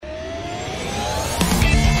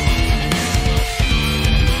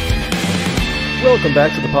Welcome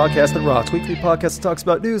back to the podcast that rocks, weekly podcast that talks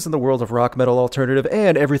about news in the world of rock, metal, alternative,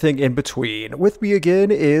 and everything in between. With me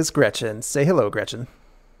again is Gretchen. Say hello, Gretchen.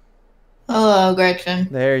 Hello, Gretchen.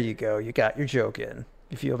 There you go. You got your joke in.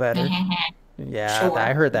 You feel better? Yeah, Sure.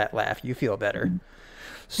 I heard that laugh. You feel better.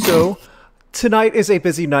 So, tonight is a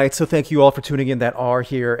busy night, so thank you all for tuning in that are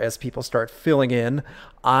here as people start filling in.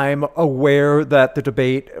 I'm aware that the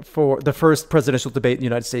debate for the first presidential debate in the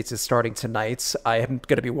United States is starting tonight. I am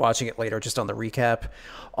going to be watching it later just on the recap.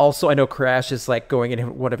 Also, I know Crash is like going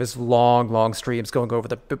in one of his long streams going over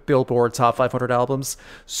the Billboard Top 500 albums.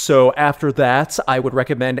 So after that, I would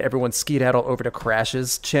recommend everyone skedaddle over to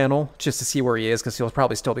Crash's channel just to see where he is, because he'll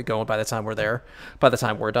probably still be going by the time we're there. By the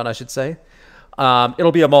time we're done, I should say.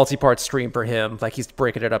 It'll be a multi-part stream for him. Like, he's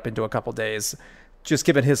breaking it up into a couple days. Just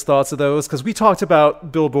giving his thoughts of those, because we talked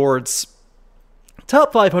about Billboard's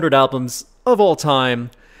top 500 albums of all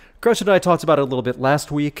time. Gretchen and I talked about it a little bit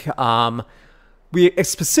last week. We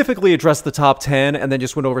specifically addressed the top 10 and then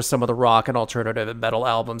just went over some of the rock and alternative and metal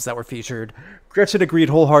albums that were featured. Gretchen agreed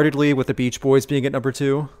wholeheartedly with the Beach Boys being at number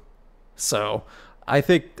 2. So I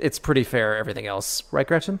think it's pretty fair, everything else. Right,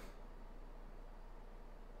 Gretchen?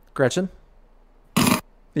 Gretchen?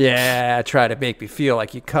 Yeah, try to make me feel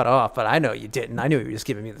like you cut off, but I know you didn't. I knew you were just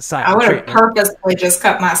giving me the silent I would have treatment. purposely just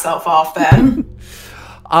cut myself off then.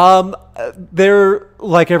 There,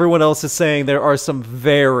 like everyone else is saying, there are some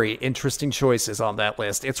very interesting choices on that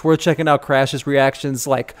list. It's worth checking out Crash's reactions,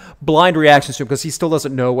 like blind reactions to him, because he still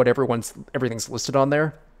doesn't know what everything's listed on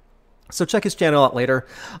there. So check his channel out later.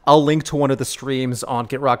 I'll link to one of the streams on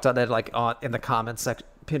GetRock.net, like in the comments section,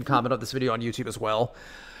 pinned comment of this video on YouTube as well.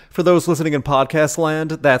 For those listening in podcast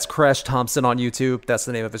land, that's Crash Thompson on YouTube. That's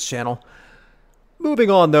the name of his channel.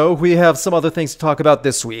 Moving on, though, we have some other things to talk about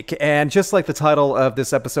this week. And just like the title of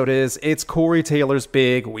this episode is, it's Corey Taylor's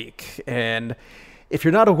big week. And if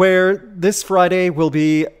you're not aware, this Friday will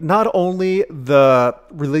be not only the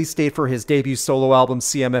release date for his debut solo album,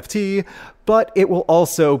 CMFT, but it will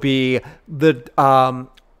also be the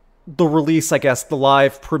release, I guess, the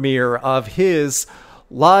live premiere of his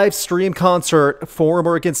live stream concert, For 'Em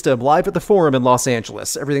or Against 'Em, live at the Forum in Los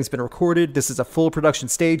Angeles. Everything's been recorded. This is a full production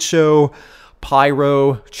stage show.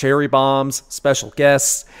 Pyro, cherry bombs, special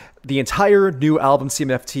guests. The entire new album,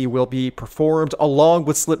 CMFT, will be performed along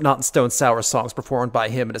with Slipknot and Stone Sour songs performed by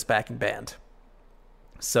him and his backing band.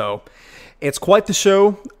 So it's quite the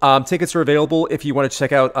show. Tickets are available if you want to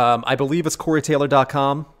check out, I believe it's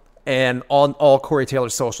CoreyTaylor.com. And on all Corey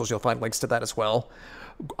Taylor's socials, you'll find links to that as well.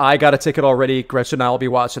 I got a ticket already. Gretchen and I will be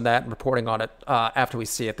watching that and reporting on it after we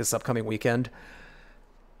see it this upcoming weekend.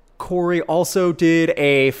 Corey also did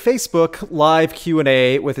a Facebook live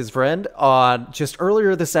Q&A with his friend on just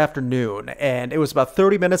earlier this afternoon. And it was about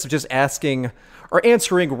 30 minutes of just asking or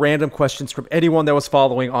answering random questions from anyone that was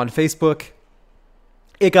following on Facebook.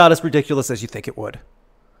 It got as ridiculous as you think it would.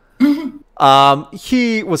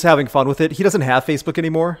 He was having fun with it. He doesn't have Facebook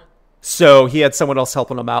anymore. So he had someone else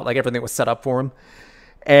helping him out. Like, everything was set up for him.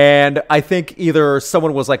 And I think either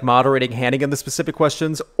someone was like moderating, handing him the specific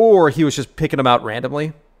questions, or he was just picking them out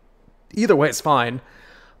randomly. Either way, it's fine.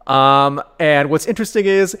 And what's interesting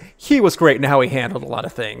is he was great in how he handled a lot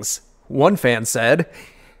of things. One fan said,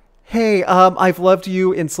 "Hey, I've loved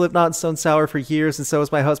you in Slipknot and Stone Sour for years, and so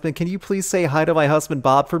has my husband. Can you please say hi to my husband,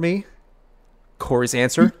 Bob, for me?" Corey's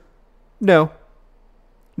answer, "No."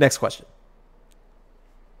 Next question.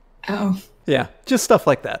 Oh. Yeah, just stuff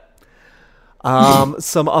like that.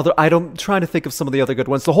 Some other, I'm trying to think of some of the other good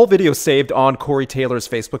ones. The whole video saved on Corey Taylor's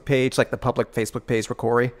Facebook page, like the public Facebook page for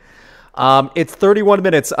Corey. It's 31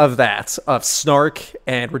 minutes of that, of snark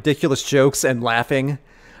and ridiculous jokes and laughing.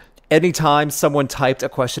 Anytime someone typed a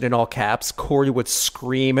question in all caps, Corey would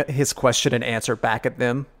scream his question and answer back at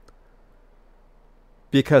them,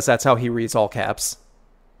 because that's how he reads all caps.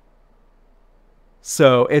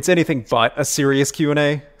 So it's anything but a serious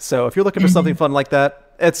Q&A. So if you're looking for something fun like that,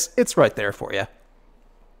 it's right there for you.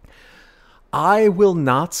 I will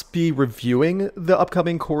not be reviewing the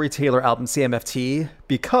upcoming Corey Taylor album CMFT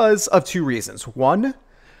because of two reasons. One,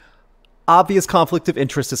 obvious conflict of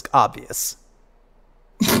interest is obvious.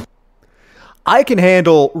 I can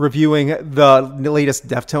handle reviewing the latest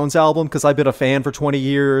Deftones album because I've been a fan for 20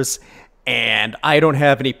 years and I don't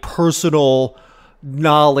have any personal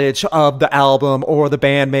knowledge of the album or the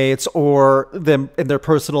bandmates or them in their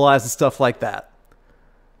personal lives and stuff like that.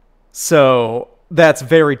 So that's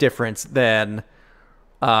very different than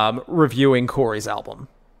reviewing Corey's album.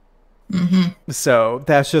 So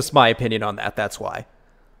that's just my opinion on that. That's why.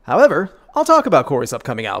 However, I'll talk about Corey's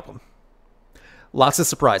upcoming album. Lots of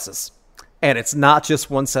surprises. And it's not just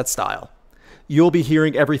one set style. You'll be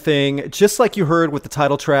hearing everything just like you heard with the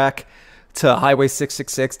title track. to Highway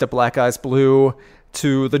 666 to Black Eyes Blue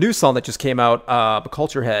to the new song that just came out,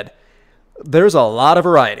 Culture Head. There's a lot of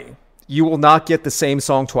variety. You will not get the same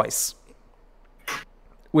song twice,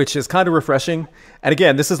 which is kind of refreshing. And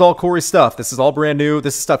again, this is all Corey's stuff. This is all brand new.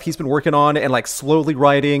 This is stuff he's been working on and like slowly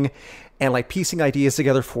writing and like piecing ideas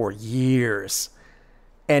together for years.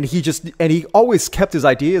 And he always kept his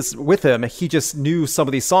ideas with him. He just knew some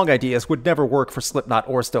of these song ideas would never work for Slipknot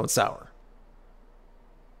or Stone Sour.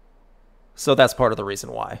 So that's part of the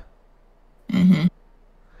reason why. Mm-hmm.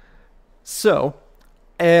 So,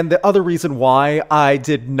 and the other reason why I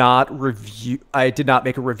did not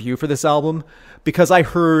make a review for this album, because I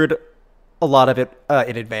heard a lot of it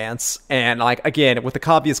in advance. And like, again, with the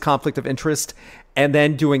obvious conflict of interest and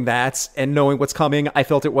then doing that and knowing what's coming, I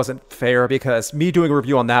felt it wasn't fair because me doing a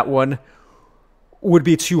review on that one would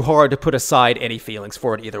be too hard to put aside any feelings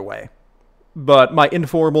for it either way. But my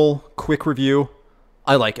informal, quick review,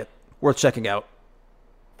 I like it. Worth checking out.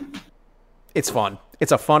 It's fun.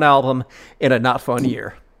 It's a fun album in a not fun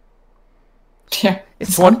year. Yeah,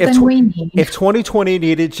 If 2020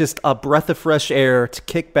 needed just a breath of fresh air to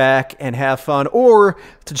kick back and have fun, or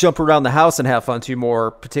to jump around the house and have fun too, more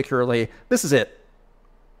particularly, this is it.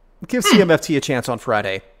 Give CMFT a chance on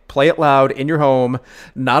Friday. Play it loud in your home,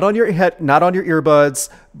 not on your earbuds,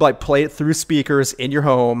 but play it through speakers in your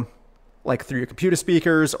home, like through your computer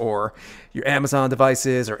speakers or your Amazon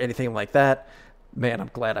devices or anything like that. Man, I'm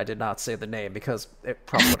glad I did not say the name because it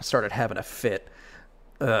probably would have started having a fit.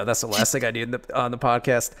 That's the last thing I need on the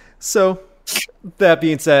podcast. So, that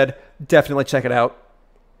being said, definitely check it out.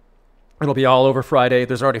 It'll be all over Friday.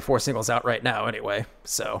 There's already 4 singles out right now anyway.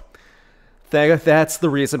 So, that's the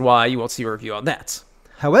reason why you won't see a review on that.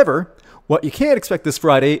 However, what you can expect this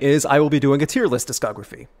Friday is I will be doing a tier list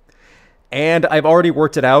discography. And I've already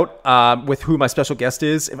worked it out with who my special guest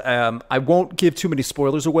is. I won't give too many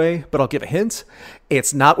spoilers away, but I'll give a hint.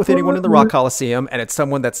 It's not with anyone in the Rock Coliseum, and it's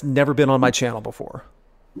someone that's never been on my channel before.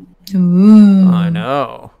 Ooh. I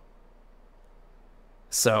know.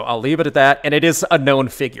 So I'll leave it at that. And it is a known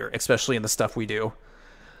figure, especially in the stuff we do.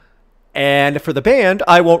 And for the band,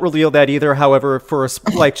 I won't reveal that either. However, for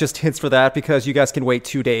like just hints for that, because you guys can wait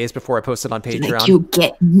 2 days before I post it on Patreon. Like you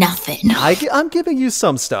get nothing. I'm giving you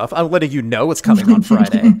some stuff. I'm letting you know it's coming on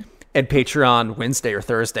Friday. And Patreon Wednesday or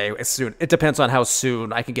Thursday. As soon. It depends on how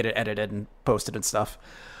soon I can get it edited and posted and stuff.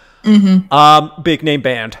 Mm-hmm. Big name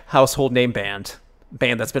band, household name band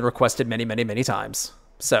that's been requested many, many, many times.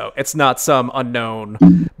 So it's not some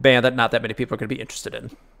unknown band that not that many people are going to be interested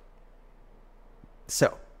in.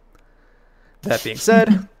 So, that being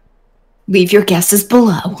said, leave your guesses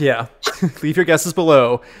below. Yeah, leave your guesses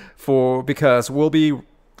below because we'll be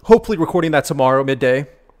hopefully recording that tomorrow midday.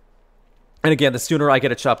 And again, the sooner I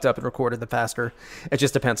get it chopped up and recorded, the faster. It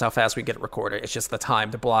just depends how fast we get it recorded. It's just the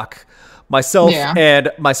time to block myself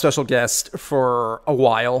and my special guest for a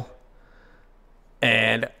while.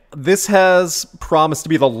 And this has promised to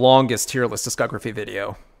be the longest tier list discography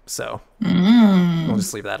video. So we'll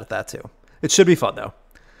just leave that at that too. It should be fun though.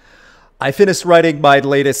 I finished writing my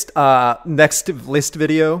latest next list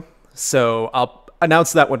video. So I'll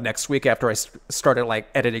announce that one next week after I started like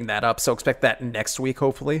editing that up. So expect that next week,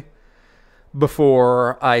 hopefully.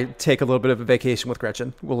 Before I take a little bit of a vacation with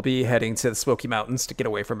Gretchen. We'll be heading to the Smoky Mountains to get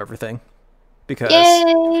away from everything. Because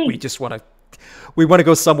we just want to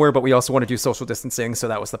go somewhere, but we also want to do social distancing, so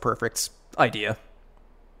that was the perfect idea.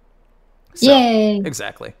 So, Yay!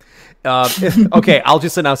 Exactly. Okay, I'll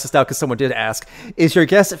just announce this now because someone did ask. Is your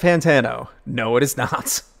guest Fantano? No, it is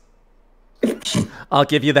not. I'll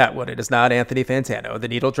give you that one. It is not Anthony Fantano. The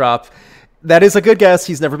needle drop. That is a good guess.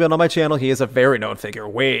 He's never been on my channel. He is a very known figure,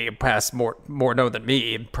 way past more known than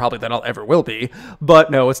me, probably than I'll ever will be. But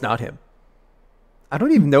no, it's not him. I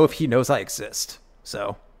don't even know if he knows I exist.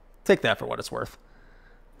 So, take that for what it's worth.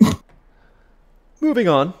 Moving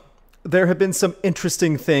on. There have been some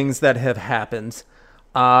interesting things that have happened.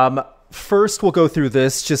 First, we'll go through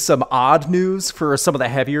this. Just some odd news for some of the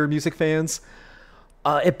heavier music fans.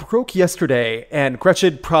 It broke yesterday, and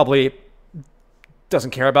Gretchen probably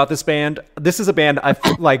doesn't care about this band. This is a band I've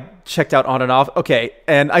like checked out on and off. Okay,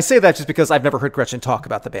 and I say that just because I've never heard Gretchen talk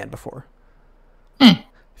about the band before.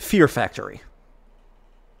 Fear Factory.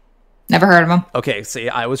 Never heard of them. Okay, see,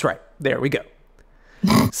 I was right. There we go.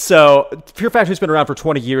 So, Fear Factory's been around for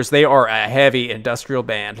 20 years. They are a heavy industrial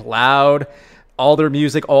band. Loud, all their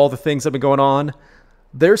music, all the things that have been going on.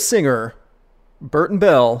 Their singer, Burton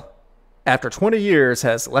Bell, after 20 years,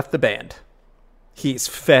 has left the band. He's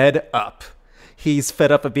fed up. He's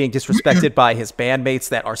fed up of being disrespected by his bandmates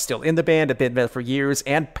that are still in the band, have been there for years,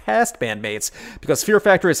 and past bandmates, because Fear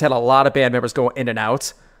Factory has had a lot of band members go in and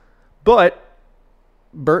out. But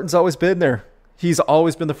Burton's always been there. He's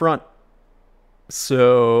always been the front.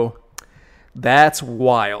 So that's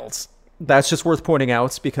wild. That's just worth pointing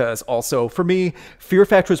out because also for me, Fear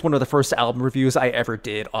Factory is one of the first album reviews I ever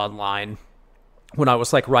did online when I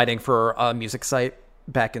was like writing for a music site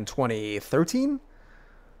back in 2013.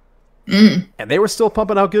 And they were still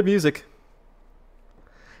pumping out good music.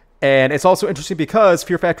 And it's also interesting because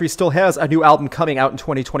Fear Factory still has a new album coming out in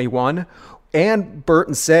 2021. And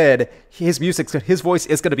Burton said his voice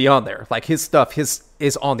is going to be on there. Like his stuff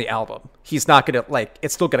is on the album. He's not going to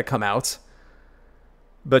it's still going to come out.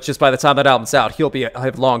 But just by the time that album's out, he'll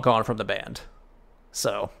have long gone from the band.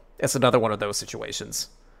 So it's another one of those situations.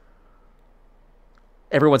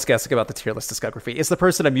 Everyone's guessing about the tier list discography. Is the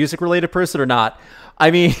person a music-related person or not?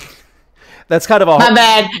 I mean, that's kind of a... My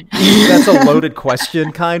bad. That's a loaded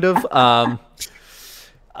question, kind of.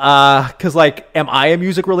 Because, am I a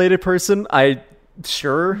music-related person?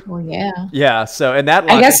 Sure. Well, yeah. Yeah, so, and that...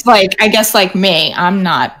 I guess like me, I'm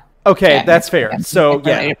not... Okay, that's fair. So,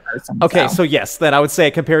 yeah. Person, okay, so yes, then I would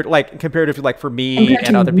say comparatively, for me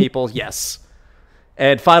and other people, yes.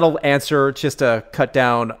 And final answer, just to cut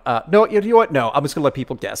down. No, you know what? No, I'm just gonna let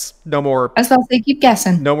people guess. No more. I was about to say, keep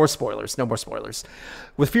guessing. No more spoilers. No more spoilers.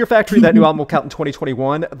 With Fear Factory, that new album will count in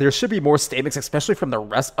 2021. There should be more statements, especially from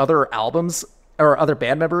the other albums or other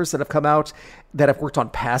band members that have come out that have worked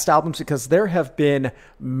on past albums, because there have been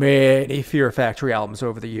many Fear Factory albums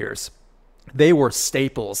over the years. They were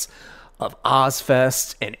staples of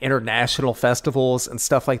Ozfest and international festivals and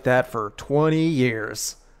stuff like that for 20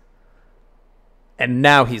 years. And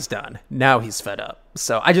now he's done. Now he's fed up.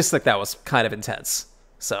 So I just think that was kind of intense.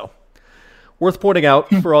 So worth pointing out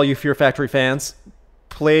for all you Fear Factory fans,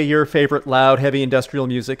 play your favorite loud, heavy industrial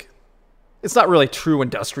music. It's not really true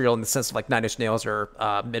industrial in the sense of like Nine Inch Nails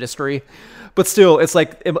or Ministry, but still it's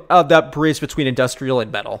like that bridge between industrial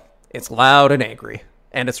and metal. It's loud and angry,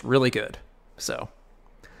 and it's really good. So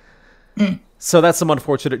that's some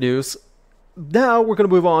unfortunate news. Now we're going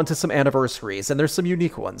to move on to some anniversaries, and there's some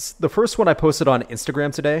unique ones. The first one I posted on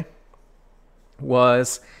Instagram today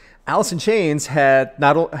was Alice in Chains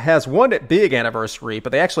has one big anniversary,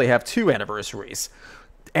 but they actually have two anniversaries.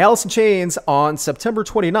 Alice in Chains on September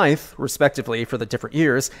 29th, respectively, for the different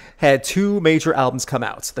years, had two major albums come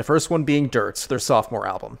out. The first one being Dirt, their sophomore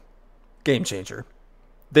album. Game changer.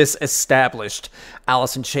 This established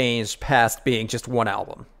Alice in Chains past being just one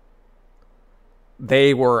album.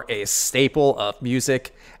 They were a staple of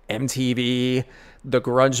music, MTV, the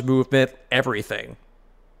grunge movement, everything.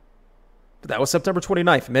 But that was September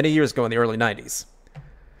 29th, many years ago in the early 90s.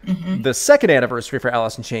 The second anniversary for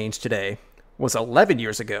Alice in Chains today was 11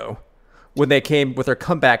 years ago when they came with their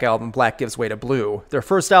comeback album, Black Gives Way to Blue, their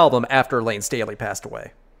first album after Lane Staley passed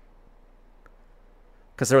away.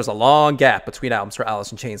 Because there was a long gap between albums for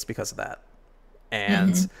Alice in Chains because of that.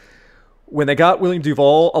 And when they got William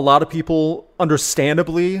Duvall, a lot of people,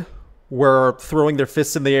 understandably, were throwing their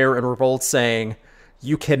fists in the air in revolt saying,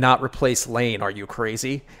 "You cannot replace Lane, are you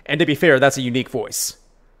crazy?" And to be fair, that's a unique voice.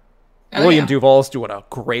 William Duvall's doing a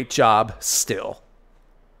great job still.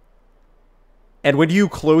 And when you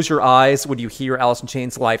close your eyes, when you hear Alice in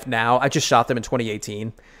Chains live now, I just shot them in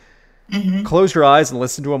 2018. Close your eyes and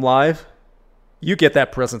listen to him live. You get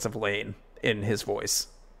that presence of Lane in his voice.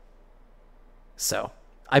 So,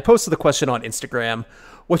 I posted the question on Instagram.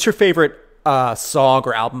 What's your favorite song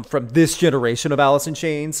or album from this generation of Alice in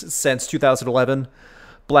Chains since 2011?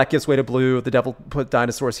 Black Gives Way to Blue, The Devil Put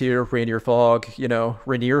Dinosaurs Here, Rainier Fog,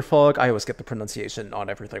 Rainier Fog. I always get the pronunciation on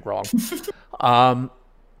everything wrong.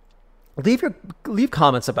 Leave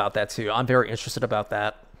comments about that too. I'm very interested about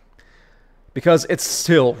that. Because it's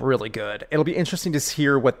still really good. It'll be interesting to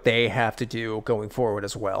hear what they have to do going forward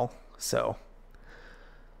as well. So,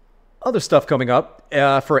 other stuff coming up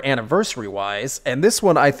for anniversary-wise. And this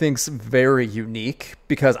one I think's very unique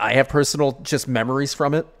because I have personal just memories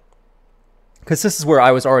from it. Because this is where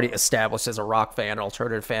I was already established as a rock fan,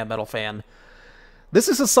 alternative fan, metal fan. This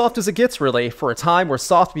is as soft as it gets, really, for a time where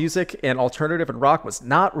soft music and alternative and rock was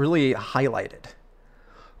not really highlighted.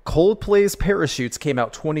 Coldplay's Parachutes came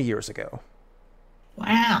out 20 years ago.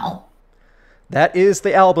 Wow. That is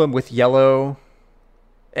the album with Yellow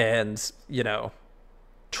and,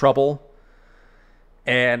 Trouble.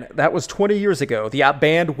 And that was 20 years ago. The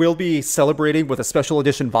band will be celebrating with a special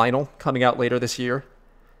edition vinyl coming out later this year.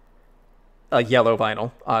 A yellow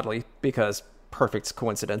vinyl, oddly, because perfect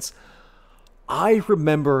coincidence. I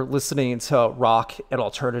remember listening to rock and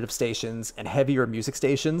alternative stations and heavier music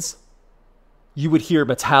stations. You would hear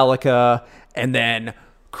Metallica and then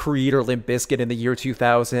Creed or Limp Bizkit in the year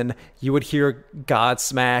 2000. You would hear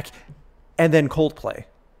Godsmack and then Coldplay.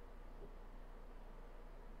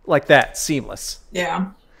 Like that, seamless.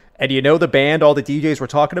 Yeah. And you know the band all the DJs were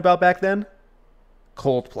talking about back then?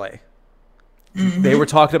 Coldplay. Mm-hmm. They were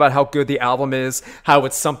talking about how good the album is, how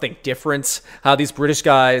it's something different, how these British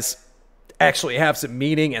guys actually have some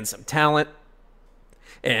meaning and some talent.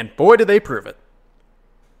 And boy, did they prove it.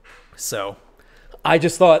 So I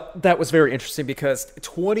just thought that was very interesting because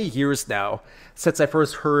 20 years now since I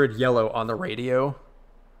first heard Yellow on the radio.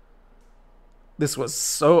 This was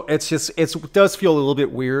so, it does feel a little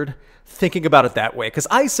bit weird thinking about it that way because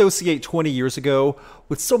I associate 20 years ago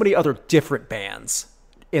with so many other different bands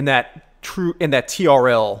in that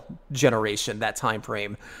TRL generation, that time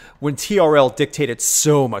frame, when TRL dictated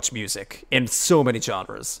so much music in so many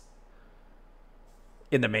genres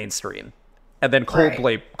in the mainstream. And then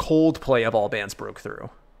Coldplay of all bands broke through.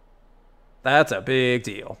 That's a big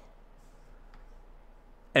deal.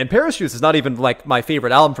 And Parachutes is not even like my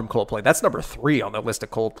favorite album from Coldplay. That's number 3 on the list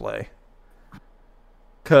of Coldplay.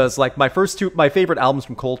 Because like my favorite albums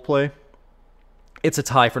from Coldplay, it's a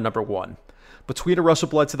tie for number 1. Between A Rush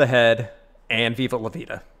of Blood to the Head and Viva La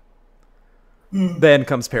Vida. Then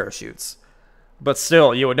comes Parachutes. But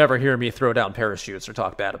still, you would never hear me throw down Parachutes or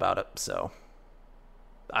talk bad about it. So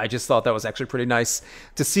I just thought that was actually pretty nice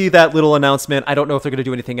to see that little announcement. I don't know if they're going to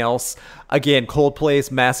do anything else. Again,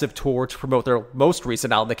 Coldplay's massive tour to promote their most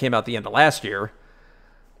recent album that came out at the end of last year.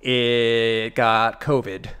 It got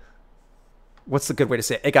COVID. What's the good way to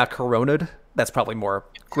say it? It got corona'd. That's probably more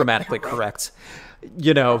grammatically correct.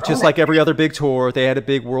 You know, just like every other big tour, they had a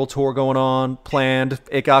big world tour going on, planned.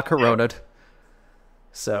 It got corona'd.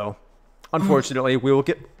 So, unfortunately, we will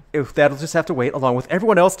that'll just have to wait along with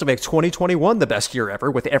everyone else to make 2021 the best year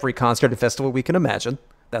ever with every concert and festival we can imagine.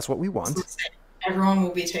 That's what we want. Everyone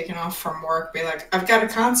will be taken off from work, be like, I've got a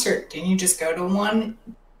concert. Didn't you just go to one?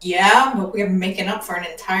 Yeah, but we're making up for an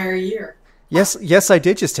entire year. Yes, I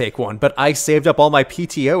did just take one, but I saved up all my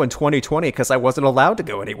PTO in 2020 because I wasn't allowed to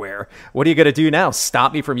go anywhere. What are you going to do now?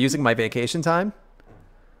 Stop me from using my vacation time?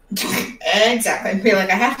 Exactly. Be like,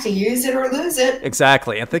 I have to use it or lose it.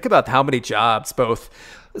 Exactly. And think about how many jobs, both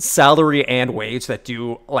salary and wage, that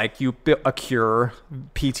do like you accrue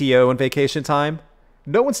PTO and vacation time.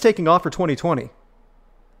 No one's taking off for 2020.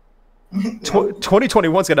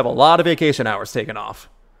 2021 is going to have a lot of vacation hours taken off.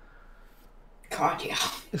 God, yeah.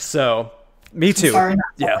 So, me too.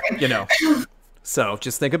 Yeah, you know. So,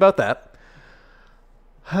 just think about that.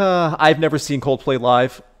 I've never seen Coldplay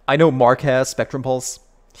live. I know Mark has, Spectrum Pulse.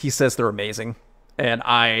 He says they're amazing. And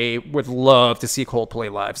I would love to see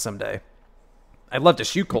Coldplay live someday. I'd love to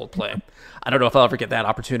shoot Coldplay. I don't know if I'll ever get that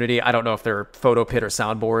opportunity. I don't know if they're photo pit or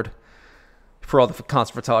soundboard. For all the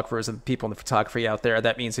concert photographers and people in the photography out there,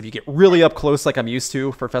 that means if you get really up close like I'm used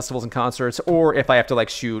to for festivals and concerts, or if I have to like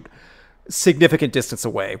shoot significant distance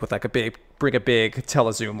away with like bring a big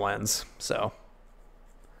telezoom lens. So,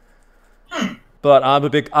 but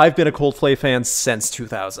I've been a Coldplay fan since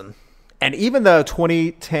 2000. And even the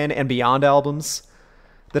 2010 and beyond albums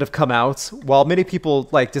that have come out, while many people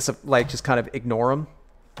just kind of ignore them,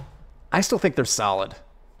 I still think they're solid.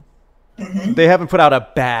 Mm-hmm. They haven't put out a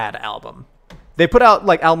bad album. They put out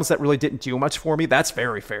like albums that really didn't do much for me. That's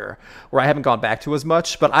very fair. Where I haven't gone back to as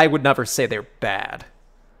much, but I would never say they're bad.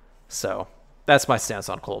 So that's my stance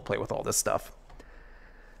on Coldplay with all this stuff.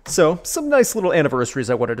 So some nice little anniversaries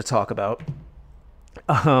I wanted to talk about.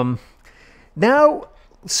 Now,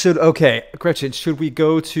 Gretchen, should we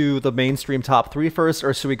go to the mainstream top 3 first,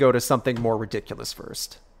 or should we go to something more ridiculous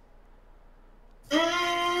first?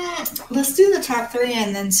 Let's do the top 3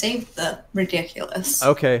 and then save the ridiculous.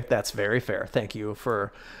 Okay, that's very fair. Thank you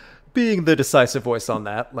for being the decisive voice on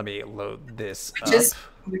that. Let me load this up.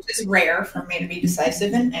 Which is rare for me to be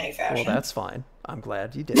decisive in any fashion. Well, that's fine. I'm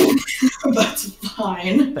glad you did. That's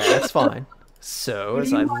fine. That's fine. So,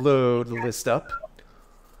 as I load the list up,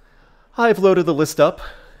 I've loaded the list up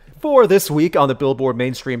for this week on the Billboard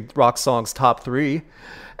Mainstream Rock Songs Top 3.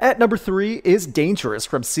 At number 3 is Dangerous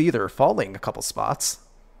from Seether, falling a couple spots.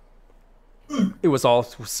 It was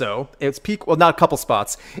also, it's peak, well, not a couple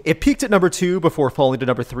spots. It peaked at number 2 before falling to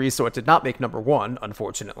number 3, so it did not make number 1,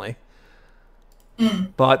 unfortunately.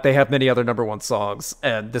 But they have many other number 1 songs,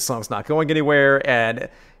 and this song's not going anywhere. And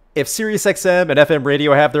if SiriusXM and FM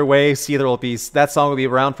radio have their way, that song will be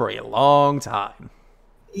around for a long time.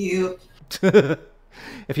 You.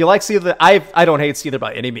 If you like Seether, I don't hate Seether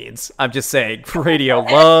by any means. I'm just saying, radio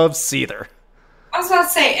loves Seether. I was about to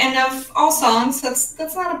say, and of all songs, that's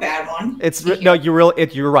not a bad one.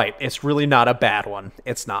 You're right. It's really not a bad one.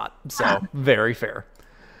 It's not. So, very fair.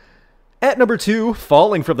 At number 2,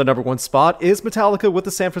 falling from the number 1 spot, is Metallica with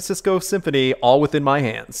the San Francisco Symphony, All Within My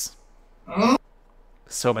Hands.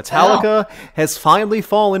 So Metallica has finally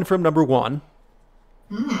fallen from number 1.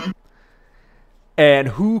 Hmm. And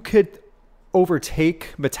who could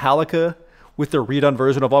overtake Metallica with their redone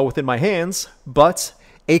version of All Within My Hands but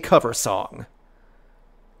a cover song?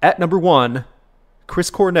 At number 1, Chris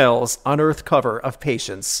Cornell's unearthed cover of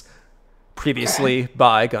Patience, previously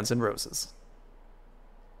by Guns N' Roses.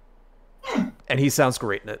 And he sounds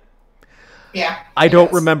great in it. Yeah. I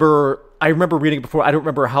remember reading it before. I don't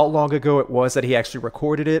remember how long ago it was that he actually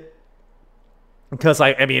recorded it. Because,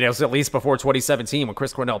 I mean, it was at least before 2017 when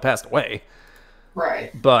Chris Cornell passed away.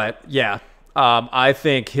 Right. But, yeah, I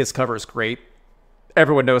think his cover is great.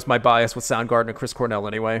 Everyone knows my bias with Soundgarden and Chris Cornell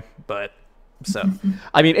anyway. But, so,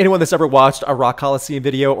 I mean, anyone that's ever watched a Rock Coliseum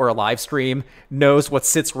video or a live stream knows what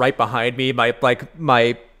sits right behind me,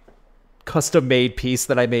 my custom-made piece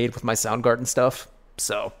that I made with my Soundgarden stuff.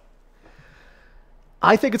 So,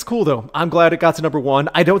 I think it's cool, though. I'm glad it got to number 1.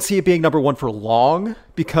 I don't see it being number 1 for long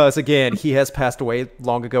because, again, he has passed away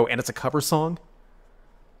long ago, and it's a cover song.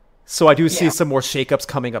 So I do see some more shakeups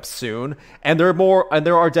coming up soon, and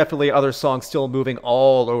there are definitely other songs still moving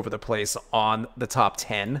all over the place on the top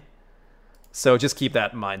 10. So just keep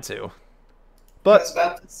that in mind too. But I was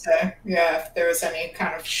about to say, yeah, if there was any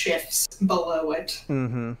kind of shifts below it.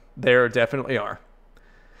 There definitely are.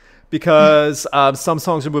 Because some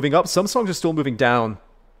songs are moving up, some songs are still moving down.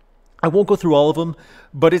 I won't go through all of them,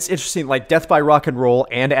 but it's interesting. Like Death by Rock and Roll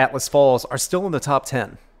and Atlas Falls are still in the top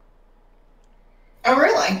 10. Oh,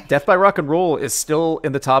 really? Death by Rock and Roll is still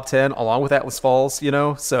in the top 10, along with Atlas Falls,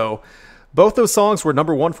 So both those songs were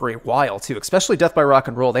number 1 for a while, too. Especially Death by Rock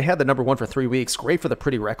and Roll. They had the number 1 for 3 weeks. Great for the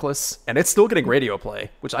Pretty Reckless. And it's still getting radio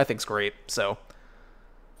play, which I think is great. So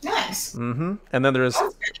nice. And then there's...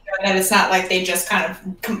 that it's not like they just kind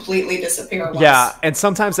of completely disappear. Yeah, and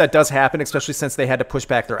sometimes that does happen, especially since they had to push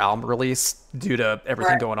back their album release due to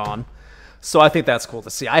everything going on. So I think that's cool to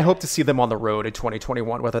see. I hope to see them on the road in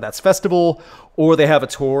 2021, whether that's festival or they have a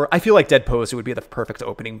tour. I feel like Dead Posey would be the perfect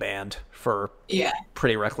opening band for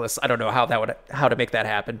Pretty Reckless. I don't know how to make that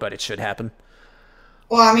happen, but it should happen.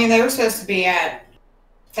 Well, I mean, they were supposed to be at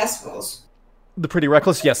festivals. The Pretty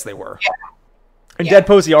Reckless, yes, they were. Yeah. And Dead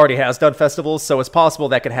Posey already has done festivals, so it's possible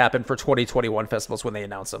that could happen for 2021 festivals when they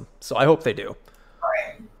announce them. So I hope they do.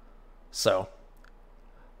 Right. So,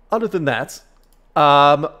 other than that,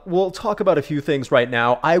 we'll talk about a few things right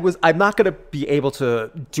now. I'm not going to be able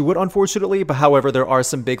to do it, unfortunately, but however, there are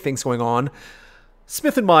some big things going on.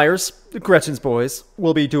 Smith & Myers, Gretchen's boys,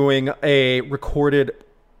 will be doing a recorded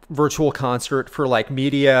virtual concert for like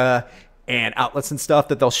media and outlets and stuff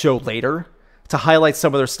that they'll show later to highlight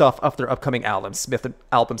some of their stuff off their upcoming album, Smith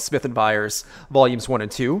 & Myers Volumes 1 and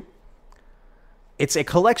 2. It's a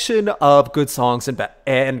collection of good songs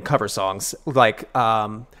and cover songs, like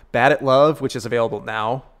Bad at Love, which is available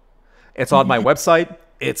now. It's on my website.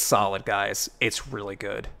 It's solid, guys. It's really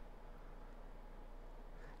good.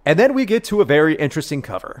 And then we get to a very interesting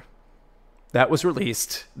cover that was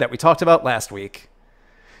released that we talked about last week.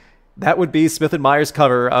 That would be Smith & Myers'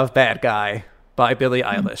 cover of Bad Guy by Billie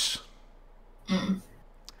Eilish.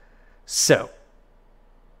 So,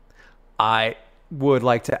 I would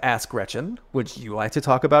like to ask Gretchen, would you like to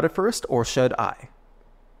talk about it first, or should I?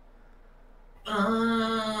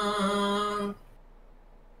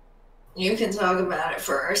 You can talk about it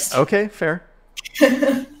first. Okay, fair.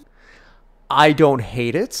 I don't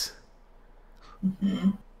hate it,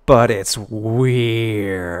 but it's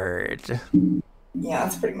weird. Yeah,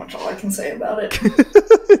 that's pretty much all I can say about it.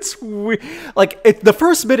 It's weird. Like, the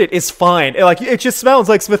first minute is fine. Like, it just sounds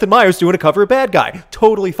like Smith & Myers doing a cover of Bad Guy.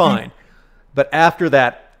 Totally fine. But after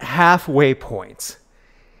that halfway point,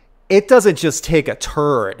 it doesn't just take a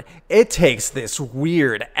turn. It takes this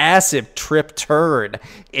weird acid trip turn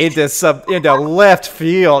into left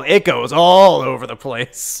field. It goes all over the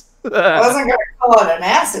place. I wasn't going to call it an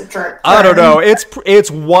acid trip turn. I don't know.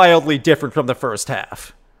 It's wildly different from the first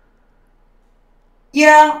half.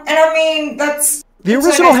 Yeah, and I mean, that's... The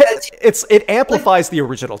original, it amplifies the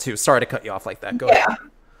original, too. Sorry to cut you off like that. Go ahead.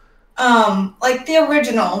 Like the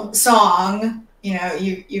original song,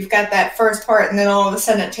 you've got that first part, and then all of a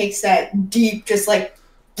sudden it takes that deep, just like,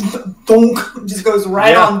 donk, just goes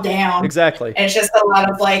right on down. Exactly. And it's just a lot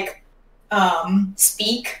of like,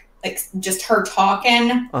 speak, like just her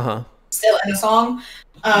talking, still in a song.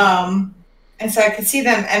 And so I could see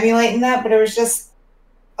them emulating that, but it was just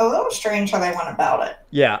a little strange how they went about it.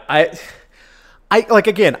 Yeah, I like,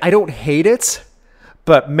 again, I don't hate it,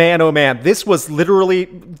 but man, oh man, this was literally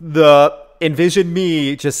envision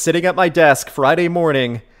me just sitting at my desk Friday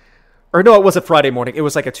morning, or no, it wasn't Friday morning. It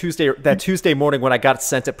was like Tuesday morning when I got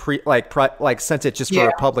sent it sent it just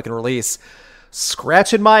for public and release,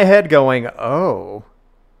 scratching my head going, oh,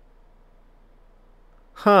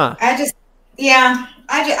 huh. Yeah,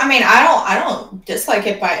 I don't dislike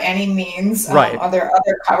it by any means. Right. Other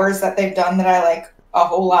covers that they've done that I like a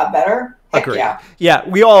whole lot better. Heck Agree. yeah. Yeah,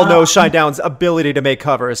 we all know Shinedown's ability to make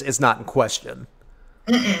covers is not in question.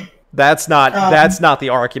 That's not the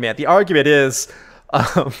argument. The argument is,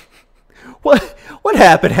 what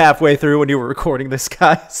happened halfway through when you were recording this,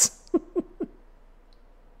 guys?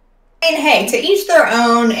 I mean, hey, to each their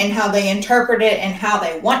own, and how they interpret it and how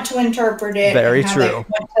they want to interpret it. Very and how true. They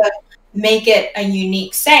want to make it a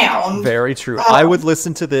unique sound. Very true. I would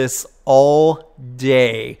listen to this all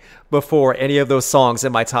day before any of those songs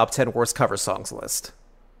in my top 10 worst cover songs list.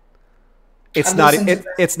 It's not even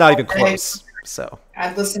close. So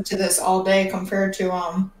I'd listen to this all day compared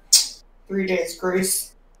to 3 Days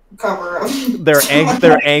Grace cover of their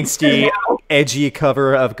angsty, edgy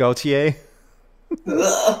cover of Gautier.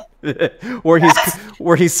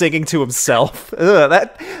 where he's singing to himself.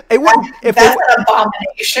 That's an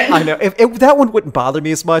abomination. I know. If that one wouldn't bother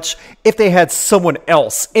me as much if they had anyone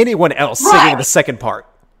else singing the second part.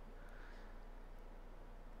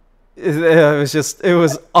 Of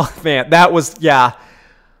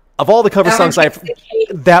all the cover songs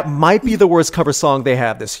that might be the worst cover song they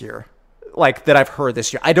have this year, like that I've heard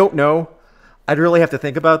this year. I don't know. I'd really have to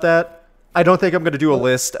think about that. I don't think I'm going to do a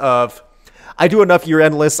list of. I do enough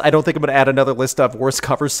year-end lists. I don't think I'm going to add another list of worst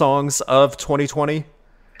cover songs of 2020. I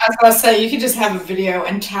was going to say, you could just have a video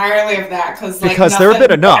entirely of that. Because there have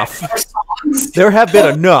been enough. There have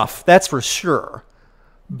been enough, that's for sure.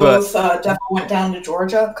 Both Devil Went Down to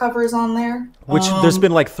Georgia covers on there. Which there's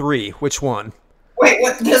been like 3. Which one? Wait,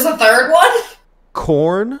 what? There's a third one?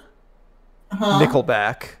 Korn,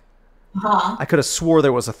 Nickelback. I could have swore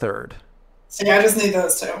there was a third. So yeah, I just need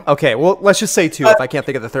those 2. Okay, well, let's just say 2 if I can't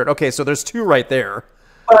think of the third. Okay, so there's 2 right there.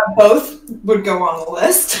 But both would go on the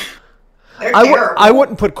list. I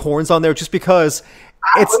wouldn't put Korn's on there just because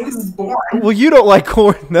it's boring. Well, you don't like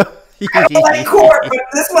Korn, though. I don't like Korn, but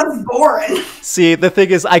this one's boring. See, the thing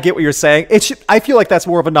is, I get what you're saying. I feel like that's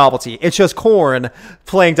more of a novelty. It's just Korn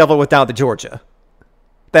playing Devil Went Down to Georgia.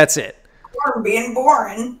 That's it. Korn being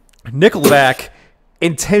boring. Nickelback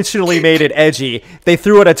intentionally made it edgy. They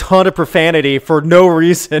threw in a ton of profanity for no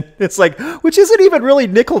reason. It's like, which isn't even really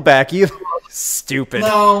Nickelback either. Stupid.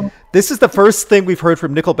 No. This is the first thing we've heard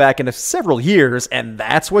from Nickelback in several years, and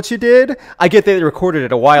that's what you did? I get that they recorded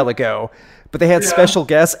it a while ago, but they had special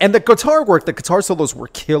guests, and the guitar solos were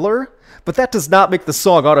killer, but that does not make the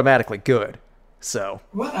song automatically good. So,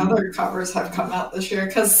 what other covers have come out this year?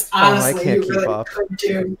 Because honestly, you really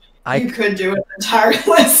could do an entire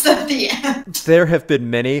list at the end. There have been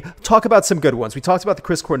many. Talk about some good ones. We talked about the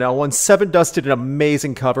Chris Cornell one. Seven Dust did an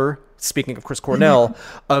amazing cover, speaking of Chris Cornell,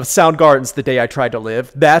 of Soundgarden's The Day I Tried to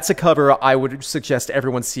Live. That's a cover I would suggest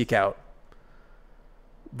everyone seek out.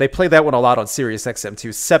 They play that one a lot on Sirius XM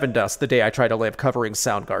too. Seven Dust, The Day I Tried to Live, covering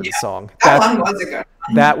Soundgarden's song. That one was a good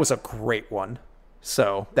one. That was a great one.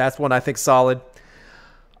 So that's one I think solid.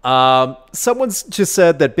 Someone's just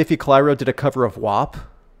said that Biffy Clyro did a cover of WAP.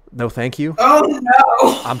 No, thank you. Oh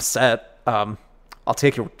no, I'm set. I'll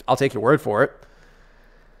take your word for it.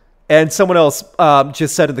 And someone else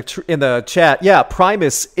just said in the chat, yeah,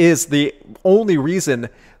 Primus is the only reason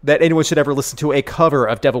that anyone should ever listen to a cover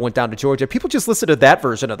of Devil Went Down to Georgia. People just listen to that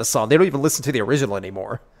version of the song. They don't even listen to the original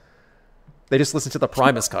anymore. They just listen to the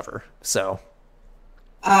Primus cover. So,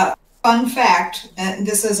 fun fact, and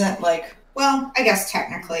this isn't like, well, I guess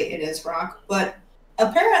technically it is rock, but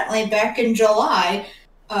apparently back in July,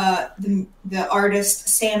 the artist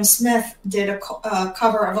Sam Smith did a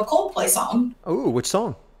cover of a Coldplay song. Oh, which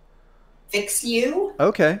song? Fix You.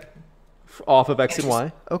 Okay. Off of X and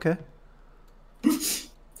Y. Okay.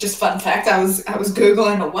 Just fun fact, I was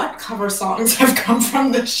Googling what cover songs have come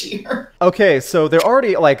from this year. Okay, so they're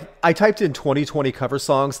already, I typed in 2020 cover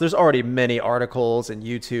songs. There's already many articles and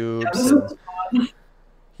YouTubes.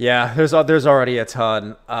 Yeah, there's already a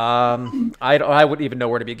ton. I wouldn't even know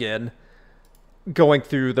where to begin going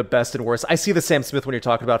through the best and worst. I see the Sam Smith when you're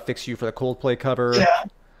talking about Fix You for the Coldplay cover. Yeah.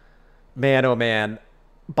 Man, oh man.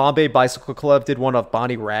 Bombay Bicycle Club did one of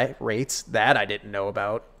Bonnie Raitt's. That I didn't know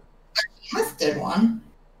about. Behemoth did one.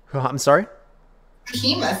 I'm sorry?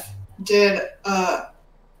 Behemoth did a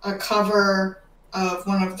cover of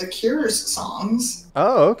one of the Cure's songs.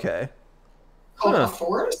 Oh, okay. Called The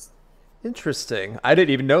Forest. Interesting. I didn't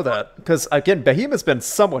even know that. Because, again, Behemoth's been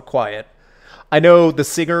somewhat quiet. I know the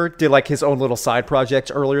singer did his own little side project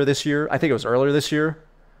earlier this year. I think it was earlier this year.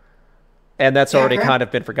 And that's already kind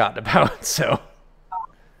of been forgotten about, so.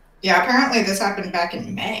 Yeah, apparently this happened back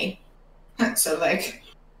in May. So,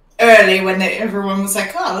 early when everyone was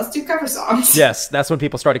like, oh, let's do cover songs. Yes, that's when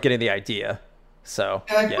people started getting the idea. So,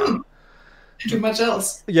 yeah. Too much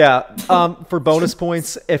else. Yeah. For bonus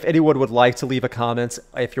points, if anyone would like to leave a comment,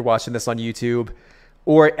 if you're watching this on YouTube,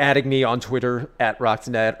 or adding me on Twitter at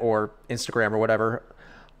RockToNet or Instagram or whatever,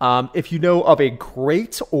 if you know of a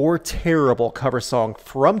great or terrible cover song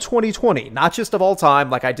from 2020, not just of all time,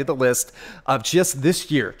 like I did the list of just this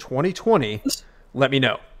year, 2020, let me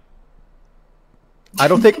know. I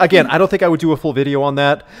don't think I would do a full video on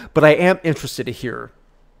that, but I am interested to hear.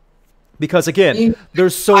 Because again,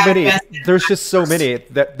 there's so many, there's just so many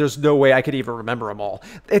that there's no way I could even remember them all.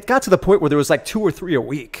 It got to the point where there was like 2 or 3 a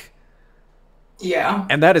week. Yeah.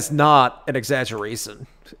 And that is not an exaggeration.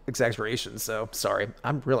 So sorry.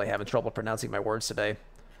 I'm really having trouble pronouncing my words today.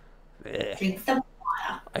 Drink some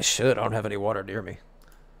water. I should. I don't have any water near me.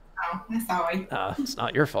 Oh, I'm sorry. It's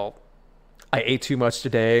not your fault. I ate too much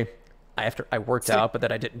today. I worked out, but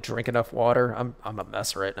then I didn't drink enough water. I'm a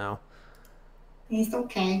mess right now. It's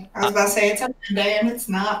okay. I was about to say it's a Monday and it's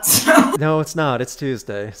not. So. No, it's not. It's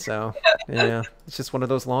Tuesday. So, yeah. It's just one of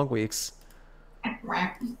those long weeks.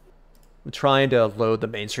 Right. I'm trying to load the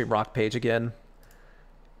Mainstream Rock page again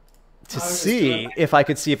to see if I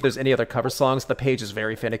could see if there's any other cover songs. The page is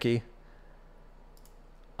very finicky.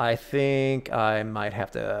 I think I might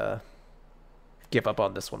have to give up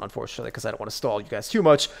on this one, unfortunately, because I don't want to stall you guys too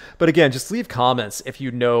much. But again, just leave comments if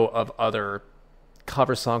you know of other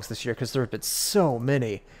cover songs this year, because there have been so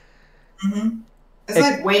many. Mm-hmm. It's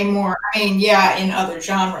like way more. I mean, yeah, in other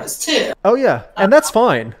genres too. Oh yeah, and that's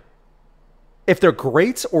fine. If they're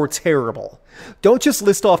great or terrible, don't just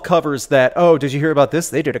list off covers that, oh, did you hear about this?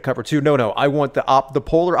 They did a cover too. No, I want the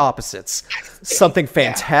polar opposites. Something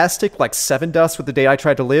fantastic like Seven Dust with The Day I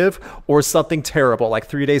Tried to Live, or something terrible like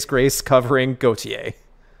 3 Days Grace covering Gautier.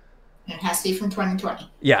 It has to be from 2020.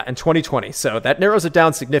 Yeah, in 2020. So that narrows it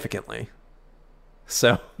down significantly.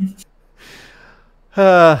 So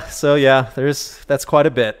yeah, that's quite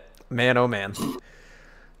a bit. Man, oh man.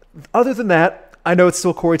 Other than that, I know it's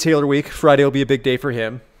still Corey Taylor week. Friday will be a big day for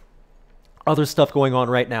him. Other stuff going on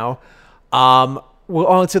right now. We're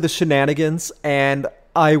on to the shenanigans, and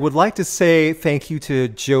I would like to say thank you to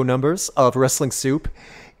Joe Numbers of Wrestling Soup.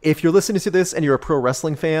 If you're listening to this and you're a pro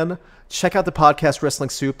wrestling fan, check out the podcast Wrestling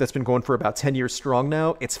Soup that's been going for about 10 years strong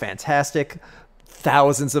now. It's fantastic.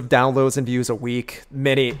 Thousands of downloads and views a week.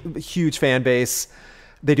 Huge fan base.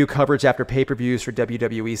 They do coverage after pay-per-views for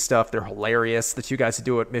WWE stuff. They're hilarious. The two guys who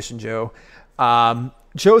do it, Mish and Joe.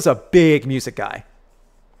 Joe's a big music guy.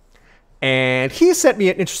 And he sent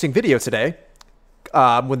me an interesting video today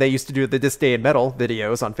when they used to do the This Day in Metal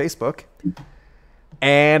videos on Facebook.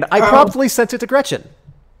 And I promptly sent it to Gretchen.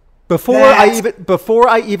 Before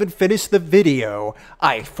I even finished the video,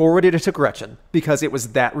 I forwarded it to Gretchen because it was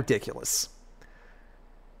that ridiculous.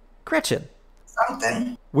 Gretchen,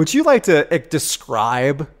 something. Would you like to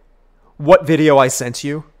describe what video I sent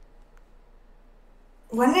you?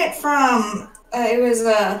 Wasn't it from, it was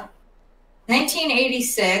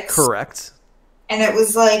 1986. Correct. And it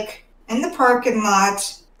was like in the parking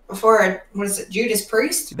lot before, was it Judas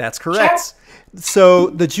Priest? That's correct.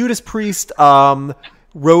 So the Judas Priest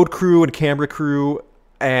road crew and camera crew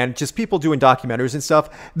and just people doing documentaries and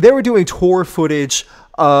stuff, they were doing tour footage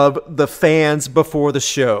of the fans before the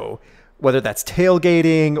show, whether that's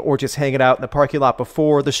tailgating or just hanging out in the parking lot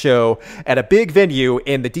before the show at a big venue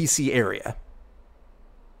in the DC area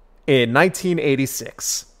in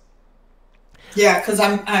 1986. Yeah, because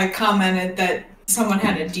I commented that someone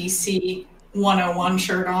had a DC 101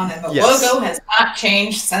 shirt on and the logo has not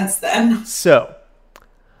changed since then. So,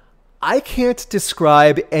 I can't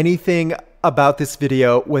describe anything about this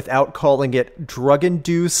video without calling it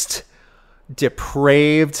drug-induced,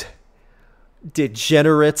 depraved,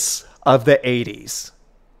 degenerates of the 80s.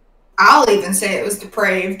 I'll even say it was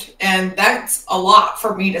depraved, and that's a lot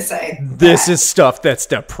for me to say. This is stuff that's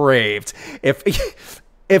depraved. If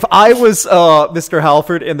I was Mr.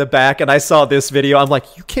 Halford in the back and I saw this video, I'm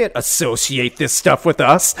like, you can't associate this stuff with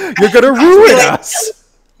us. You're going to ruin us.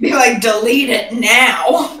 Be like, delete it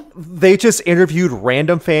now. They just interviewed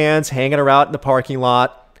random fans hanging around in the parking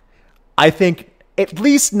lot. I think at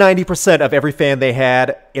least 90% of every fan they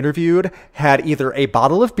had interviewed had either a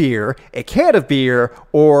bottle of beer, a can of beer,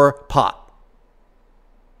 or pot.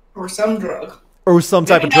 Or some drug. Or some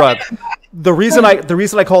type of drug. The reason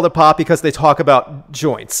I called it pot because they talk about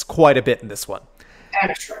joints quite a bit in this one.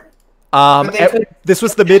 Extra. This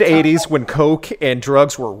was the mid-'80s when coke and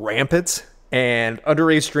drugs were rampant, and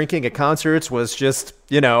underage drinking at concerts was just,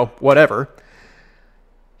 whatever.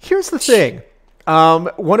 Here's the thing.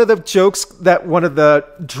 One of the jokes that one of the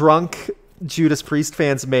drunk Judas Priest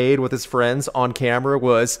fans made with his friends on camera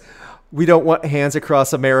was, we don't want hands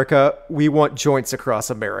across America, we want joints across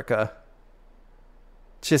America.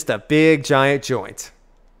 Just a big, giant joint.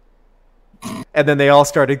 And then they all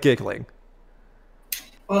started giggling.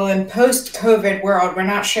 Well, in post-COVID world, we're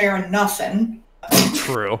not sharing nothing.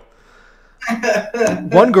 True.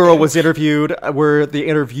 One girl was interviewed where the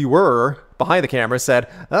interviewer behind the camera said,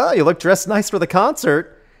 "Oh, you look dressed nice for the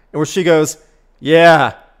concert." And where she goes,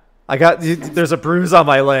 "Yeah, there's a bruise on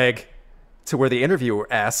my leg." To where the interviewer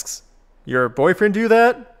asks, "Your boyfriend do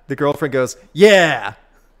that?" The girlfriend goes, "Yeah."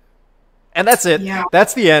 And that's it. Yeah.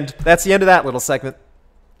 That's the end. That's the end of that little segment.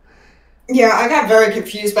 Yeah, I got very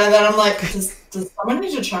confused by that. I'm like, does someone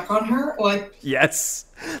need to check on her? Like, yes.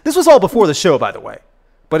 This was all before the show, by the way.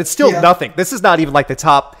 But it's still nothing. This is not even like the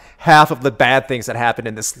top half of the bad things that happened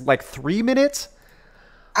in this, like, 3 minutes.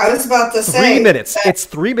 I was about to say 3 minutes. It's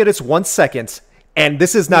 3 minutes, 1 second. And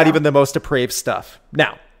this is not even the most depraved stuff.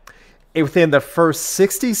 Now, within the first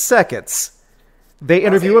 60 seconds, they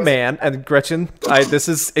interview a man. And Gretchen, this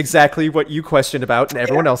is exactly what you questioned about and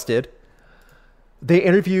everyone else did. They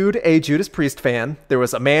interviewed a Judas Priest fan. There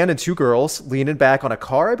was a man and two girls leaning back on a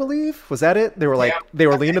car, I believe. Was that it? They were they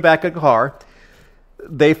were leaning back on a car.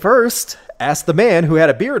 They first asked the man who had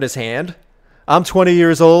a beer in his hand, "I'm 20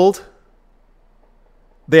 years old."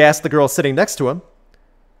 They asked the girl sitting next to him,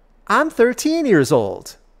 "I'm 13 years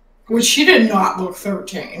old." Which she did not look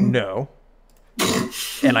 13. No.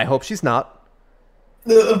 And I hope she's not.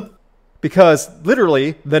 Because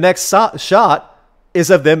literally the next shot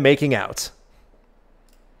is of them making out.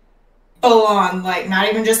 Full on, like, not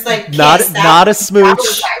even just like kiss. Not a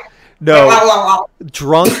smooch. No.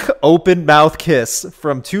 Drunk, open mouth kiss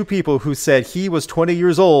from two people who said he was 20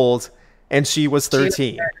 years old and she was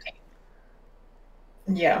 13.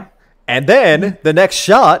 Yeah. And then the next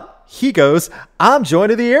shot, he goes, "I'm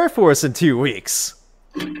joining the Air Force in 2 weeks."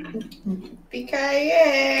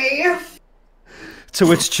 BKA. To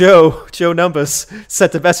which Joe Numbus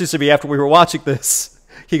sent a message to me after we were watching this.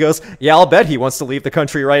 He goes, "Yeah, I'll bet he wants to leave the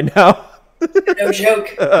country right now." No joke.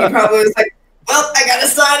 He probably was like, "Well, I gotta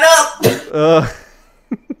sign up."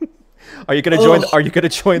 Are you gonna join? Are you gonna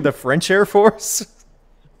join the French Air Force?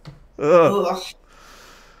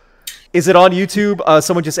 Is it on YouTube?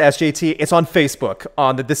 Someone just asked JT. It's on Facebook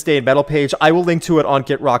on the This Day in Metal page. I will link to it on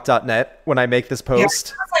GetRock.net when I make this post.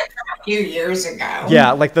 Yeah, that was like from a few years ago.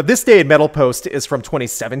 Yeah, like the This Day in Metal post is from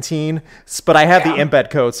 2017, but I have the embed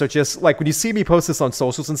code, so just like when you see me post this on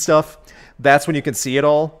socials and stuff, that's when you can see it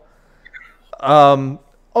all. Oh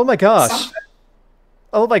my gosh.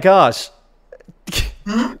 Oh my gosh.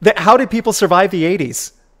 How did people survive the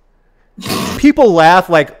 80s? People laugh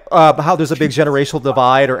like how there's a big generational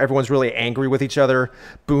divide or everyone's really angry with each other.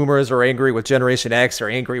 Boomers are angry with Generation X or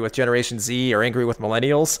angry with Generation Z or angry with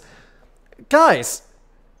millennials. Guys,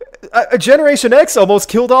 a Generation X almost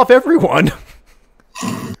killed off everyone.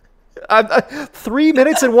 3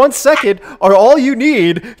 minutes and 1 second are all you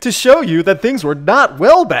need to show you that things were not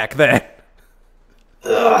well back then.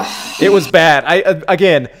 It was bad.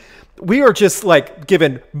 Again, we are just like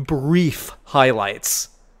given brief highlights.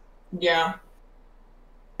 Yeah.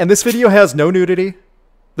 And this video has no nudity.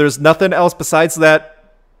 There's nothing else besides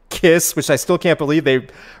that kiss, which I still can't believe they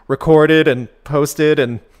recorded and posted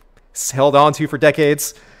and held on to for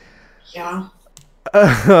decades. Yeah.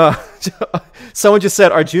 Someone just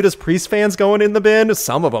said, "Are Judas Priest fans going in the bin?"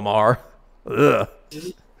 Some of them are. Ugh.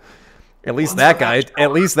 At least that guy.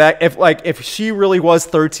 At least that if she really was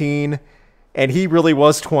 13 and he really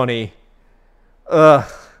was 20.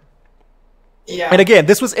 Yeah. And again,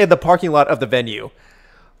 this was in the parking lot of the venue.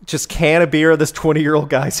 Just can of beer in this 20-year-old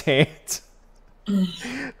guy's hand.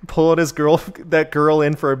 Pulling that girl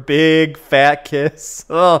in for a big fat kiss.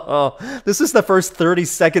 Oh, this is the first 30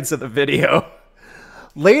 seconds of the video.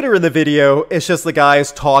 Later in the video, it's just the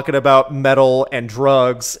guys talking about metal and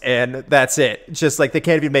drugs, and that's it. Just like they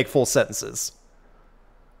can't even make full sentences.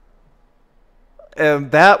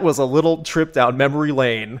 And that was a little trip down memory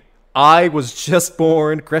lane. I was just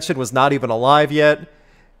born. Gretchen was not even alive yet.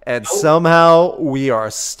 And somehow we are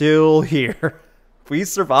still here. We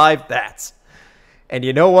survived that. And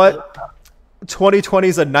you know what? 2020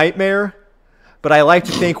 is a nightmare, but I like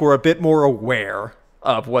to think we're a bit more aware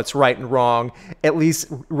of what's right and wrong, at least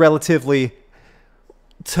relatively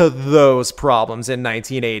to those problems in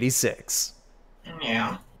 1986.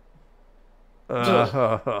 Yeah.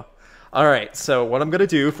 All right, so what I'm going to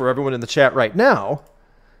do for everyone in the chat right now,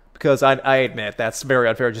 because I admit that's very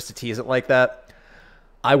unfair just to tease it like that,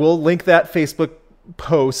 I will link that Facebook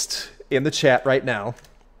post in the chat right now.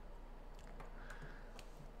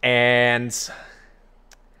 And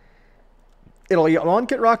it'll be on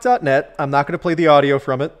GetRock.net. I'm not going to play the audio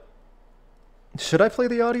from it. Should I play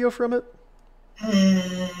the audio from it?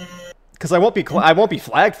 Because I won't be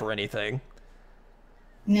flagged for anything.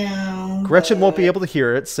 No. Gretchen won't be able to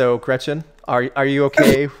hear it, so Gretchen, are you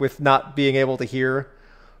okay with not being able to hear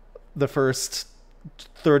the first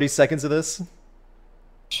 30 seconds of this?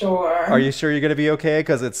 Sure. Are you sure you're going to be okay?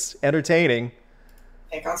 Because it's entertaining.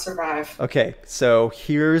 I think I'll survive. Okay, so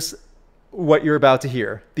here's what you're about to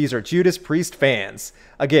hear. These are Judas Priest fans.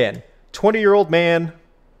 Again, 20-year-old man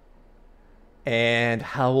and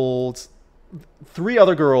how old? 3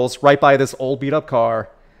 other girls right by this old beat-up car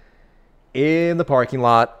in the parking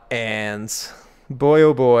lot. And boy,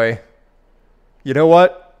 oh boy, you know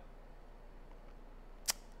what?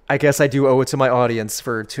 I guess I do owe it to my audience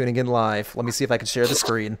for tuning in live. Let me see if I can share the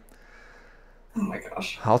screen. Oh my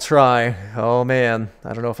gosh. I'll try. Oh man,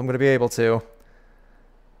 I don't know if I'm going to be able to.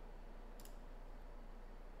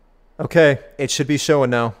 Okay, it should be showing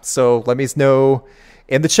now. So let me know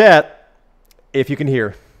in the chat if you can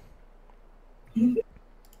hear. I'm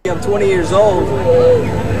 20 years old.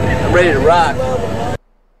 I'm ready to rock.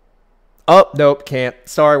 Oh, nope, can't.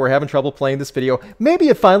 Sorry, we're having trouble playing this video. Maybe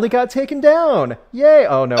it finally got taken down. Yay.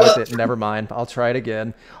 Oh, no, it didn't. Never mind. I'll try it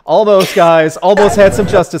again. Almost, guys. Almost had some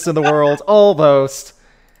justice in the world. Almost.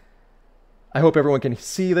 I hope everyone can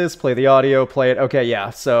see this, play the audio, play it. Okay,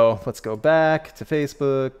 yeah. So let's go back to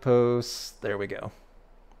Facebook, posts. There we go.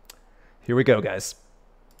 Here we go, guys.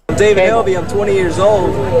 I'm David Helvey. I'm 20 years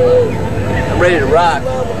old. I'm ready to rock.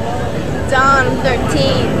 Dawn, I'm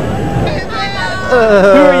 13. Who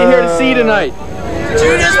are you here to see tonight?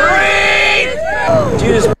 Judas Priest!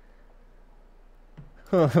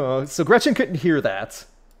 Judas. So Gretchen couldn't hear that.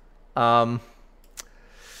 No.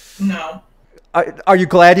 Are you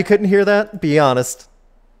glad you couldn't hear that? Be honest.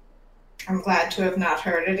 I'm glad to have not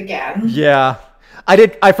heard it again. Yeah.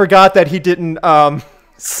 I forgot that he didn't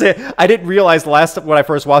say, I didn't realize when I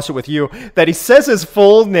first watched it with you that he says his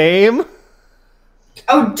full name.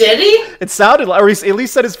 Oh, did he? It sounded like, or he at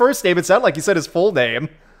least said his first name. It sounded like he said his full name.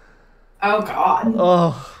 Oh God.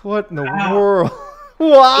 Oh, what in the world?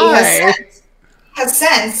 Why? He has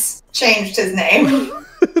since changed his name.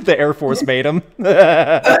 The Air Force made him.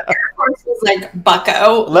 The Air Force was like,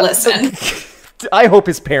 Bucko, listen. I hope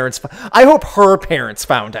her parents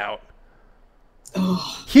found out.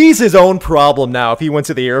 He's his own problem now if he went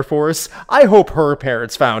to the Air Force. I hope her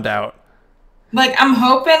parents found out. Like, I'm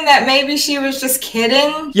hoping that maybe she was just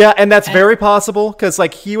kidding. Yeah, and that's very possible, because,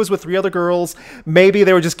 like, he was with 3 other girls. Maybe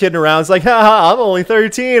they were just kidding around. It's like, haha, I'm only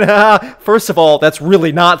 13, haha. First of all, that's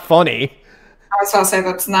really not funny. I was about to say,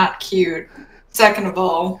 that's not cute. Second of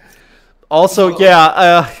all. Also,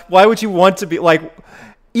 yeah, why would you want to be, like,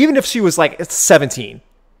 even if she was, like, 17.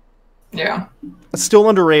 Yeah. Still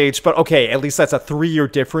underage, but okay, at least that's a 3-year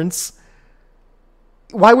difference.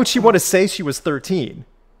 Why would she want to say she was 13?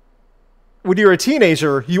 When you're a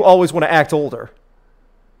teenager, you always want to act older.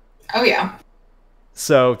 Oh, yeah.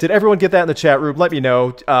 So, did everyone get that in the chat room? Let me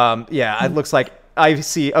know. Yeah, it looks like I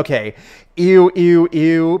see. Okay. Ew, ew,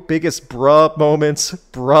 ew. Biggest bruh moments.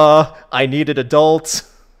 Bruh. I needed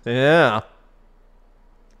adults. Yeah.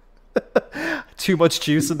 Too much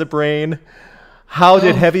juice in the brain. How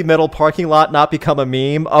did heavy metal parking lot not become a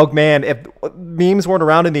meme? Oh, man. If memes weren't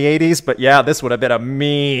around in the 80s, but yeah, this would have been a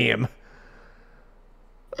meme.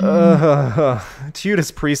 Judas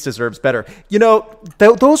Priest deserves better. You know,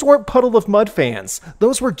 those weren't Puddle of Mud fans.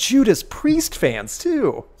 Those were Judas Priest fans,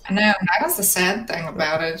 too. I know. That was the sad thing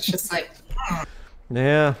about it. It's just like,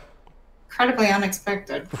 yeah. Incredibly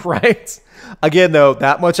unexpected. Right? Again, though,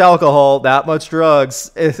 that much alcohol, that much drugs,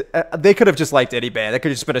 they could have just liked any band. That could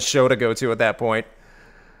have just been a show to go to at that point.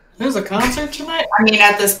 There's a concert tonight? I mean,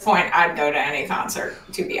 at this point, I'd go to any concert,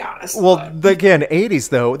 to be honest. Well, again, 80s,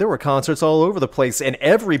 though, there were concerts all over the place, and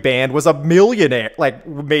every band was a millionaire, like,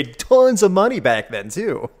 made tons of money back then,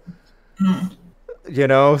 too. You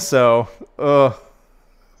know, so,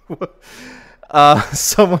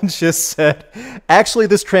 someone just said, actually,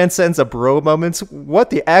 this transcends a bro moment.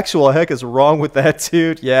 What the actual heck is wrong with that,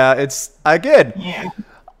 dude? Yeah, it's, again... Yeah.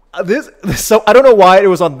 So I don't know why it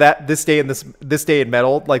was on this day in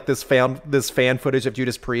metal, like this fan footage of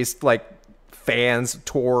Judas Priest, like fans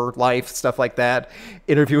tour life stuff like that,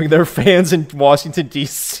 interviewing their fans in Washington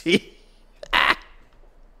D.C.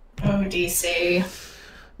 Oh, D.C.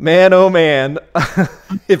 Man, oh man,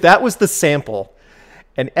 if that was the sample,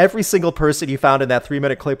 and every single person you found in that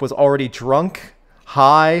 3-minute clip was already drunk,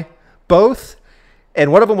 high, both,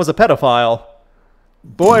 and one of them was a pedophile,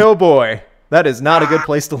 boy oh boy. That is not a good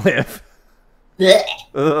place to live.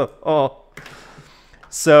 Oh.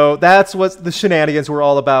 So that's what the shenanigans were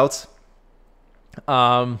all about.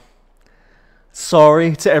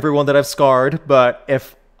 Sorry to everyone that I've scarred, but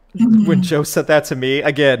when Joe sent that to me,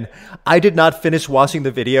 again, I did not finish watching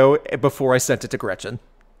the video before I sent it to Gretchen.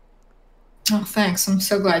 Oh, thanks. I'm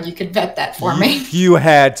so glad you could vet that for me. You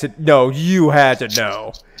had to know. You had to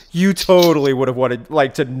know. You totally would have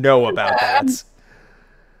liked to know about that.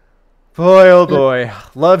 Boy, oh boy.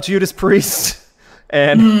 Love Judas Priest.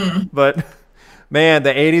 But, man,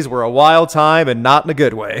 the 80s were a wild time and not in a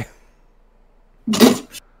good way.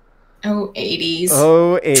 Oh, 80s.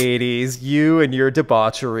 Oh, 80s. You and your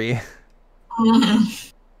debauchery.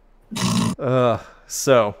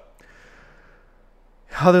 So,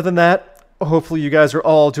 other than that, hopefully you guys are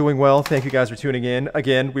all doing well. Thank you guys for tuning in.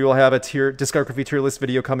 Again, we will have a discography tier list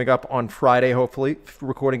video coming up on Friday, hopefully,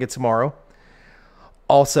 recording it tomorrow.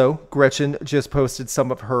 Also, Gretchen just posted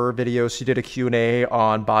some of her videos. She did a Q&A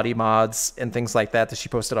on body mods and things like that she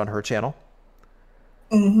posted on her channel.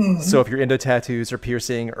 So if you're into tattoos or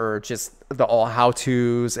piercing or just the all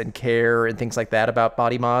how-tos and care and things like that about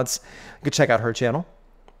body mods, you can check out her channel.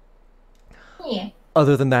 Yeah.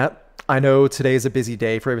 Other than that, I know today is a busy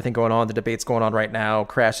day for everything going on. The debate's going on right now.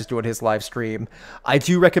 Crash is doing his live stream. I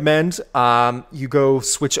do recommend you go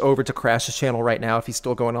switch over to Crash's channel right now if he's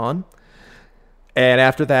still going on. And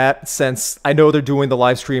after that, since I know they're doing the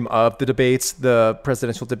live stream of the debates, the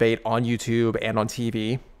presidential debate on YouTube and on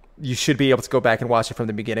TV, you should be able to go back and watch it from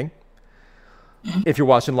the beginning if you're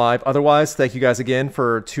watching live. Otherwise, thank you guys again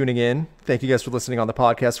for tuning in. Thank you guys for listening on the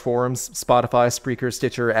podcast forums, Spotify, Spreaker,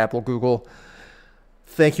 Stitcher, Apple, Google.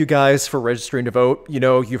 Thank you guys for registering to vote. You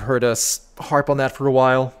know, you've heard us harp on that for a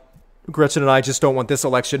while. Gretchen and I just don't want this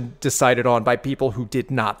election decided on by people who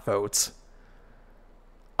did not vote.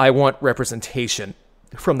 I want representation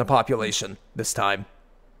from the population this time.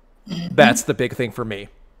 That's the big thing for me.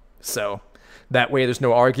 So that way there's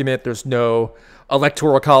no argument. There's no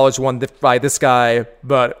electoral college won by this guy,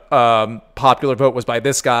 but popular vote was by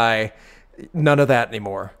this guy. None of that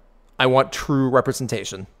anymore. I want true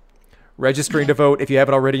representation. Registering to vote, if you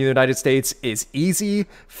haven't already in the United States, is easy,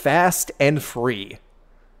 fast, and free.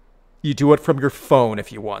 You do it from your phone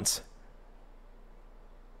if you want.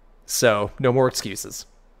 So, no more excuses.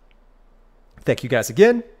 Thank you guys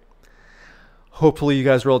again. Hopefully you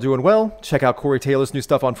guys are all doing well. Check out Corey Taylor's new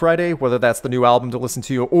stuff on Friday, whether that's the new album to listen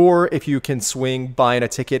to, or if you can swing buying a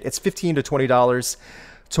ticket. It's $15 to $20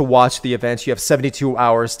 to watch the event. You have 72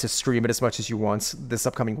 hours to stream it as much as you want this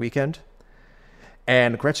upcoming weekend.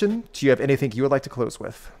 And Gretchen, do you have anything you would like to close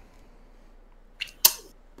with?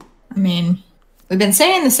 I mean, we've been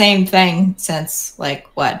saying the same thing since,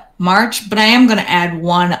 March? But I am going to add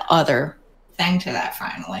one other thing to that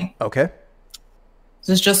finally. Okay. This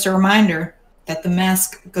is just a reminder that the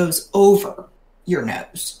mask goes over your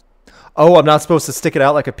nose. Oh, I'm not supposed to stick it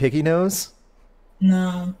out like a piggy nose?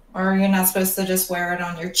 No. Or you're not supposed to just wear it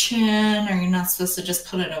on your chin, or you're not supposed to just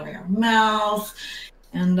put it over your mouth.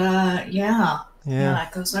 And, yeah,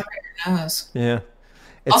 it goes over your nose. Yeah.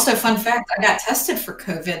 Also, fun fact, I got tested for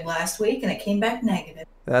COVID last week, and it came back negative.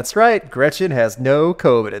 That's right. Gretchen has no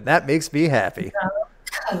COVID, and that makes me happy. No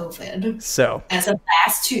COVID. So. As of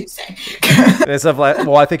last Tuesday.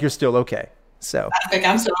 Well, I think you're still okay. So. I think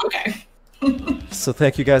I'm still okay. So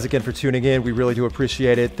thank you guys again for tuning in. We really do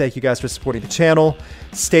appreciate it. Thank you guys for supporting the channel.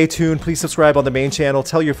 Stay tuned. Please subscribe on the main channel.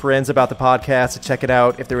 Tell your friends about the podcast and check it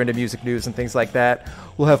out if they're into music news and things like that.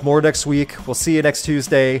 We'll have more next week. We'll see you next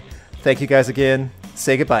Tuesday. Thank you guys again.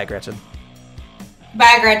 Say goodbye, Gretchen.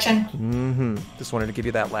 Bye, Gretchen. Just wanted to give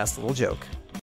you that last little joke.